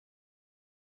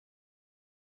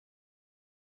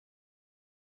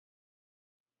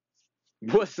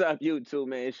What's up, YouTube,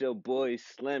 man? It's your boy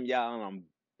Slim, y'all, and I'm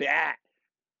back,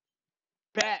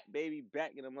 baby,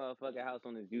 back in the motherfucking house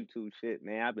on this YouTube shit,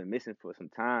 man. I've been missing for some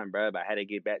time, bro, but I had to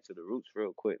get back to the roots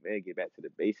real quick, man. Get back to the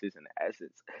basis and the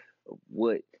essence of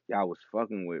what y'all was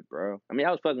fucking with, bro. I mean, I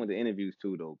was fucking with the interviews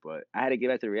too, though, but I had to get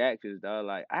back to the reactions, dog.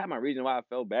 Like, I had my reason why I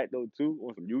fell back, though, too,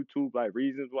 on some YouTube, like,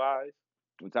 reasons wise,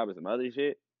 on top of some other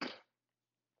shit.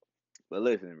 But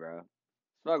listen, bro,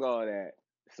 fuck all that.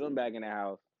 Slim back in the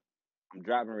house. I'm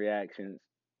dropping reactions.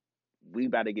 We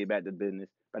about to get back to business.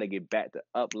 About to get back to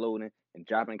uploading and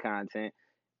dropping content.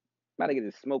 About to get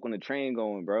the smoke on the train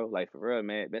going, bro. Like for real,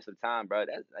 man. Best of time, bro.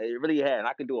 That it really had. And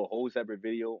I could do a whole separate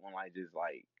video on like just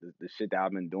like the shit that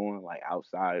I've been doing, like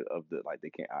outside of the like the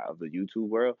of the YouTube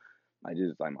world, like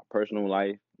just like my personal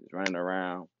life, just running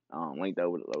around. Linked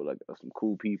up with like some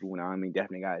cool people. You know what I mean?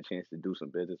 Definitely got a chance to do some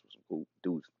business with some cool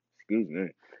dudes. Excuse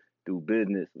me. Do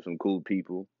business with some cool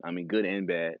people. I mean, good and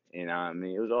bad. And I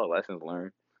mean, it was all lessons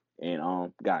learned. And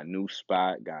got a new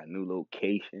spot, got a new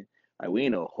location. Like we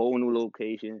in a whole new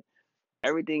location.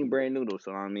 Everything brand new though.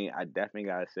 So I mean, I definitely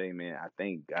gotta say, man, I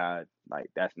thank God. Like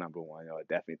that's number one. Yo, I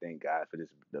definitely thank God for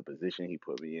the position He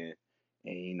put me in.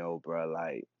 And you know, bro,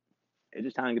 like it's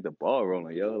just time to get the ball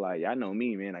rolling, yo. Like y'all know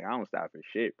me, man. Like I don't stop for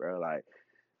shit, bro. Like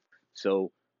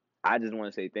so, I just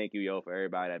want to say thank you, yo, for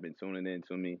everybody that been tuning in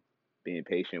to me, being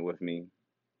patient with me.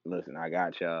 Listen, I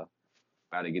got y'all.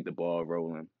 About to get the ball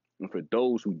rolling. And for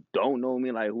those who don't know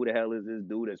me, like who the hell is this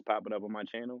dude that's popping up on my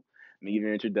channel? Me give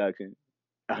an introduction.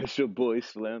 I'm your boy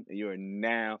Slim, and you are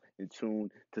now in tune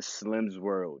to Slim's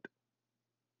World.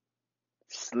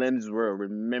 Slim's World.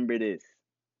 Remember this.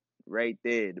 Right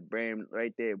there. The brand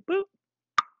right there. Boop.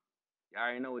 Y'all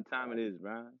already know what time it is,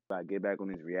 bro. I get back on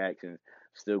these reactions.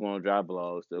 Still gonna drop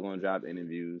blogs. Still gonna drop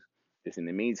interviews. Just in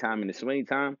the meantime, in the swing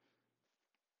time,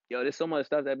 yo, there's so much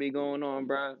stuff that be going on,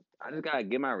 bro. I just gotta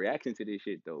get my reaction to this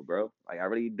shit, though, bro. Like I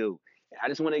really do. And I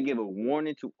just want to give a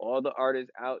warning to all the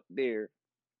artists out there.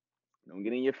 Don't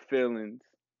get in your feelings.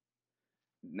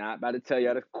 Not about to tell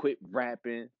y'all to quit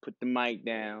rapping, put the mic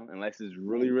down, unless it's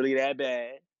really, really that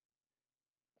bad.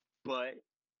 But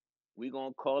we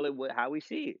gonna call it how we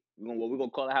see it. We gonna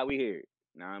call it how we hear it.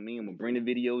 Know what I mean? I'm gonna bring the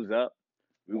videos up.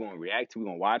 We're gonna react to. We're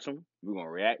gonna watch them. We're gonna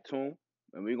react to them,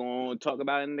 and we're gonna talk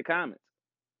about it in the comments.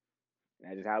 And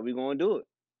that's just how we gonna do it.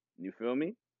 You feel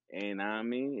me? And I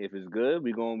mean, if it's good,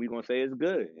 we gonna say it's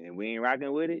good. And we ain't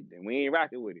rocking with it, then we ain't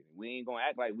rocking with it. We ain't gonna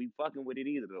act like we fucking with it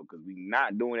either though, because we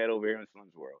not doing that over here in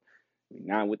Slim's World. We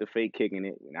not with the fake kicking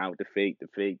it. We not with the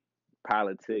fake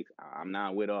politics. I'm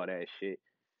not with all that shit.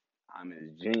 I'm as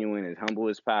genuine, as humble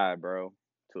as pie, bro,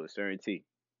 to a certain T.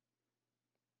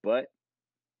 But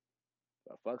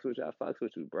if I fucks with you, I fucks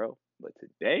with you, bro. But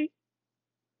today,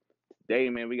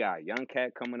 man, we got a young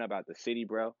cat coming up out the city,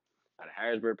 bro. Out of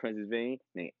Harrisburg, Pennsylvania,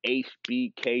 named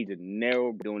HBK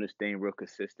Dinero, doing this thing real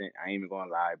consistent. I ain't even gonna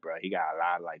lie, bro. He got a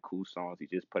lot of like cool songs. He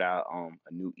just put out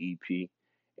a new EP,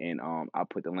 and I'll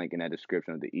put the link in that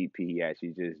description of the EP he actually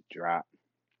just dropped.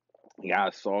 He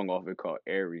got a song off it called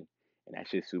Airy, and that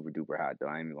shit's super duper hot though.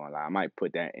 I ain't even gonna lie. I might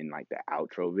put that in like the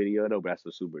outro video though, but that's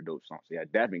a super dope song. So yeah,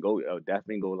 definitely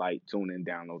go like tune in,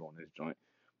 download on this joint.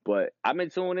 But I've been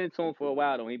tuning into him for a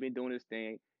while though. He been doing this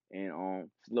thing, and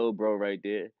this little bro right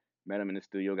there. Met him in the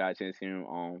studio, got a chance to hear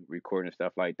him recording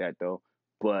stuff like that though.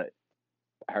 But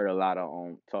I heard a lot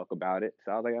of talk about it.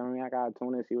 So I was like, I mean, I gotta tune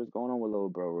in and see what's going on with little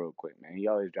bro real quick, man. He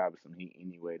always dropping some heat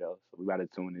anyway though. So we gotta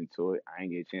tune into it. I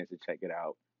ain't get a chance to check it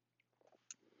out.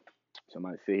 So I'm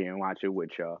gonna sit here and watch it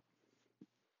with y'all.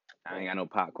 I ain't got no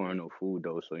popcorn, no food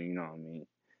though, so you know what I mean.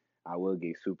 I will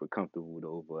get super comfortable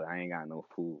though, but I ain't got no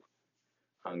food.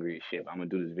 Hungry as shit. But I'm gonna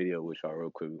do this video with y'all real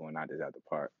quick. We're gonna knock this out the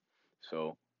park.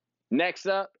 So next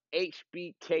up,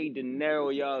 HBK Dinero,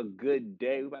 y'all. Good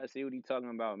day. We about to see what he talking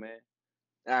about, man.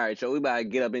 All right, so we about to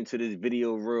get up into this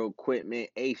video real quick, man.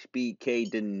 HBK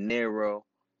Dinero.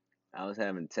 I was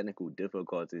having technical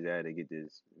difficulties. I had to get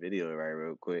this video right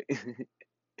real quick.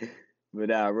 But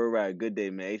real right, good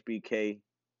day, man. HBK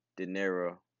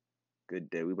Dinero. Good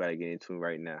day. We about to get into it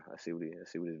right now. I see what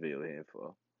this video here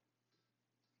for.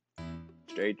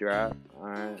 Straight drive.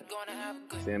 Alright.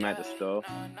 See him at the store.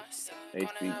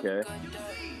 HBK.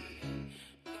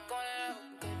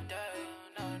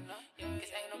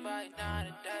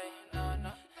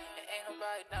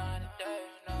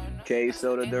 K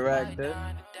So the director.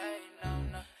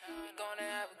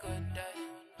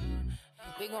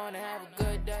 We gonna have a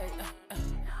good day.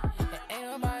 Ain't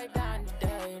nobody dying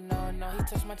today. No, he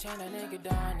touched my chain, that nigga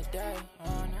dying today.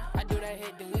 No, I do that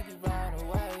hit, then we be right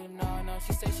away. No,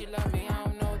 she say she love me, I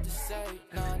don't know what to say. say.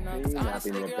 Nah, nah, cause See, I've been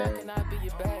honestly, the girl, I best. cannot be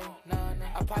your babe. Nah,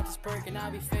 nah, I pop this perk and I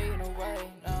be fading away.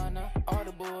 Nah, nah, all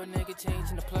the bull nigga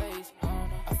changing the plays.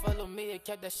 I follow me, I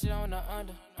kept that shit on the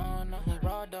under. Nah,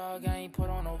 raw dog, I ain't put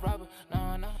on no rubber.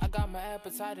 Nah, nah, I got my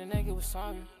appetite, the nigga was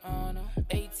hungry. Nah,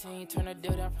 18, turn the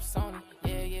deal down from Sony.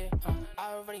 Yeah, yeah,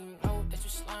 I already know that you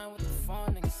slime with the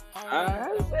fun niggas. I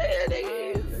said,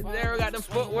 nigga, Dinero got the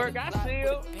footwork. I see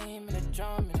him. Beam and a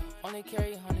drum and only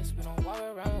carry hundreds. We don't walk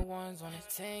around with ones on it.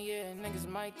 10-year niggas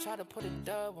might try to put a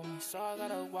dub on me, so I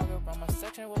gotta walk around my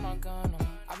section with my gun on me.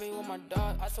 I be with my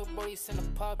dog. I told Brody send the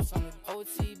pups on it.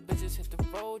 OT bitches hit the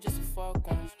road just to fuck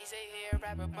on it. He say he a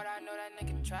rapper, but I know that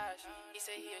nigga trash. He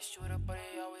say he a shooter, but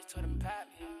he always told him pap.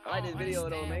 I like this video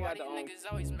though, man. Got the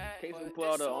case we put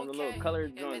all the on the little color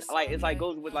joint. Like it's like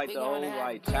goes with like the whole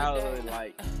like childhood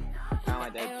like kind of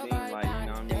like that theme, like you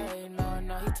know what I mean.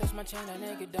 No, he touched my chain, that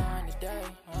nigga dying today.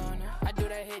 I do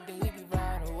that hit, then we be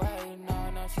right away.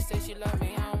 No, she say she love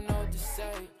me, I don't know what to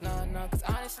say. No, cause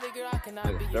honestly, girl, I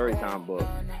cannot be story time book.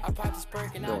 I pop this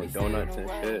perk and I be donuts and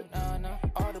shit.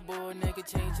 All the bull nigga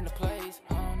changing the plays.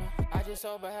 I just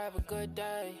hope I have a good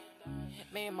day.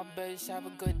 Me and my bitch have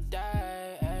a good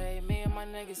day. Ay, me and my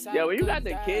niggas have Yo, a when you good got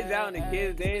the kids out and the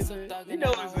kids dancing, you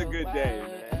know it's a good day,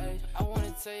 man. I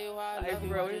wanna tell you how I love you,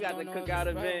 bro, when you got the cookout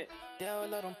event,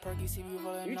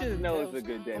 you just know it's a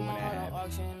good day when that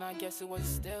happens. I guess it was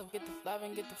still. Get the love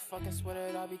and get the fucking sweater,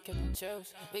 I'll be kicking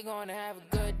chills. We gonna have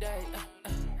a good day.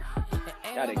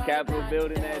 Got a Capitol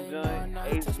building that joint,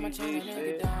 HBK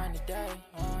shit.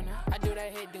 I do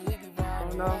that hit, then we be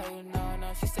riding away. No,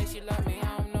 she say she love me,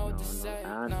 I don't know what to say.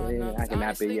 I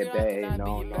cannot be your babe,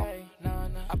 no.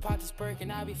 I pop this perk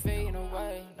and I be fading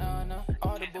away.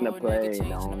 All the In the bull play, nigga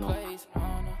changing the plays.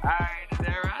 Alright,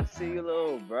 Dinero, I see you,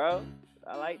 little bro.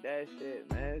 I like that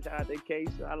shit, man. Shout out to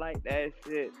Queso. I like that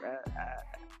shit.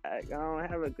 I gonna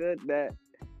have a good bet.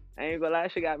 I ain't gonna lie,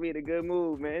 shit got me in a good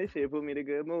mood, man. This shit put me in a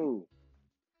good mood.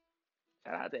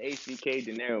 Shout out to HBK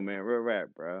Dinero, man. Real rap,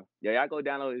 bro. Yeah, y'all go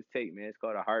download his tape, man. It's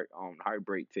called a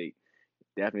Heartbreak tape.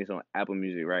 Definitely it's on Apple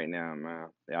Music right now, man.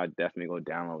 Y'all definitely go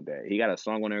download that. He got a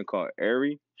song on there called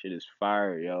Airy. Shit is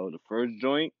fire, yo. The first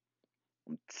joint,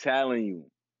 I'm telling you.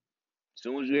 As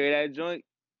soon as you hear that joint,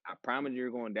 I promise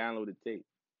you're going to download the tape.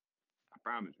 I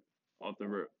promise you. Off the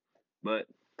rip. But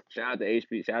shout out to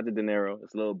HP. Shout out to Dinero.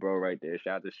 It's little bro right there.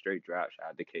 Shout out to Straight Drop. Shout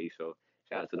out to Queso.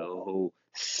 Shout out to the whole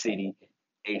city.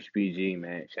 HBG,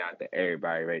 man. Shout out to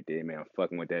everybody right there, man. I'm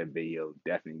fucking with that video.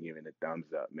 Definitely giving a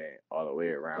thumbs up, man. All the way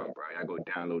around, bro. Y'all go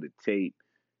download the tape.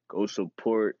 Go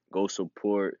support. Go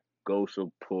support. Go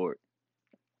support.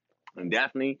 And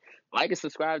definitely like and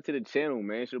subscribe to the channel,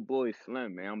 man. It's your boy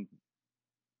Slim, man. I'm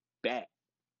back.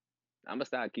 I'm gonna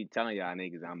start keep telling y'all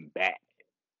niggas I'm back.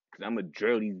 Cause I'm gonna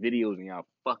drill these videos in y'all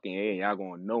fucking head. Y'all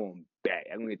gonna know I'm back.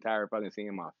 Y'all gonna get tired of fucking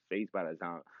seeing my face by the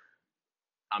time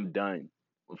I'm done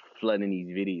with flooding these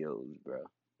videos, bro.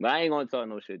 But I ain't gonna talk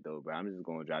no shit though, bro. I'm just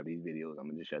gonna drop these videos. I'm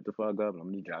gonna just shut the fuck up and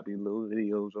I'm gonna drop these little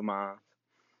videos of mine.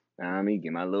 Know what I mean?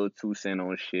 Get my little 2 cents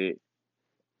on shit.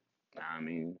 Know what I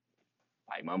mean?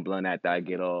 Like my blunt after I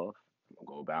get off. I'm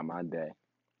gonna go about my day.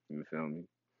 You feel me?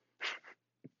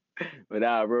 But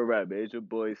real rap, man. It's your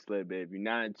boy Slip, man. If you're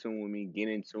not in tune with me, get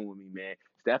in tune with me, man.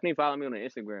 Definitely follow me on the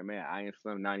Instagram, man. I am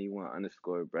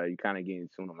Slim91_, bro. You kind of get in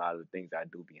tune with a lot of the things I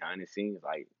do behind the scenes,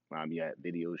 like when I be at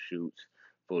video shoots,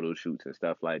 photo shoots, and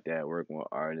stuff like that, working with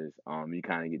artists. You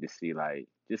kind of get to see like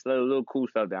just little cool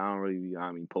stuff that I don't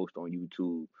really, post on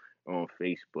YouTube or on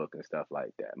Facebook and stuff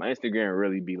like that. My Instagram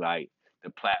really be like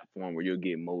the platform where you'll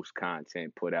get most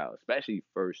content put out, especially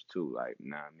first too. Like,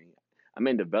 what I mean? I'm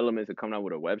in developments of coming out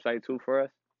with a website too for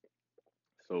us.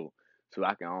 So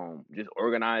I can just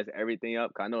organize everything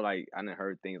up. Cause I know like I done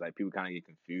heard things like people kind of get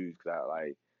confused cause I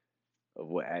like of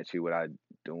what I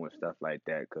do and stuff like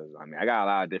that. Cause I mean I got a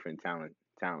lot of different talents.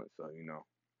 So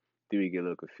do we get a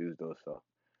little confused though. So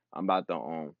I'm about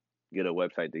to get a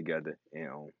website together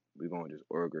and we're gonna just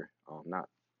not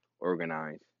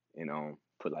organize and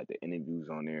put like the interviews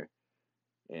on there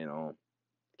and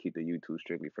keep the YouTube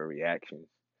strictly for reactions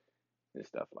and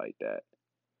stuff like that.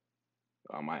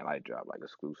 I might like drop like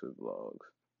exclusive vlogs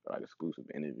or like exclusive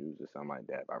interviews or something like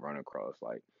that. If I run across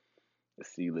like a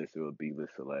C-list or a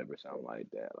B-list celeb or something like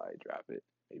that, like drop it.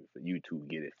 Maybe for YouTube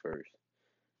get it first.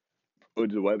 Or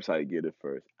the website get it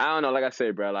first. I don't know, like I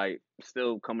said, bro, like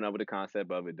still coming up with the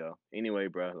concept of it though. Anyway,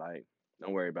 bro, like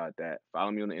don't worry about that.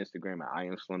 Follow me on the Instagram at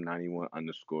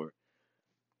IamSlim91_.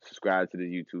 Subscribe to the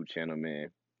YouTube channel, man.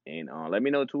 And let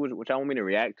me know too what y'all want me to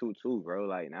react to too, bro.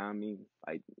 Like, know what I mean?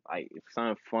 Like if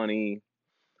something funny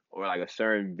or like a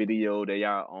certain video that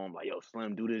y'all on, like, yo,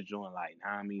 Slim, do this joint, like,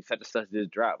 nah, I mean, such and such just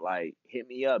dropped, like, hit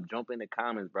me up, jump in the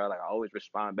comments, bro. Like, I always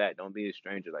respond back. Don't be a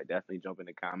stranger. Like, definitely jump in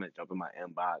the comments, jump in my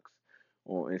inbox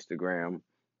on Instagram,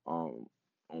 um,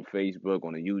 on Facebook,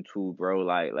 on the YouTube, bro.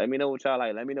 Like, let me know what y'all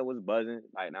like. Let me know what's buzzing.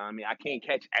 Like, nah, I mean, I can't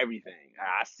catch everything.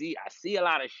 I see a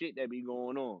lot of shit that be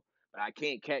going on, but I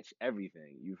can't catch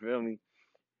everything. You feel me?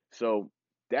 So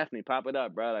definitely pop it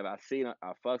up, bro. Like I see,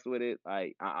 I fucks with it.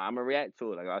 Like I'ma react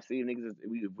to it. Like I see niggas,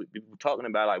 we talking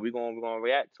about like we gonna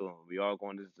react to them. We all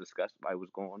going to discuss like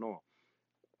what's going on.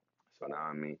 So now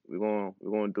I mean we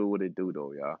gonna do what it do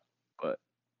though, y'all. But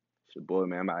it's your boy,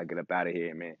 man. I'm about to get up out of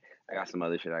here, man. I got some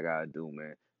other shit I gotta do,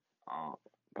 man. Um,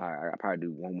 I probably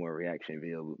do one more reaction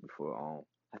video before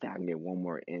I think I can get one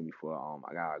more in before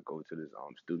I gotta go to this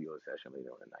studio session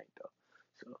later on the night though.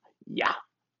 So yeah,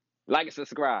 like and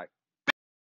subscribe.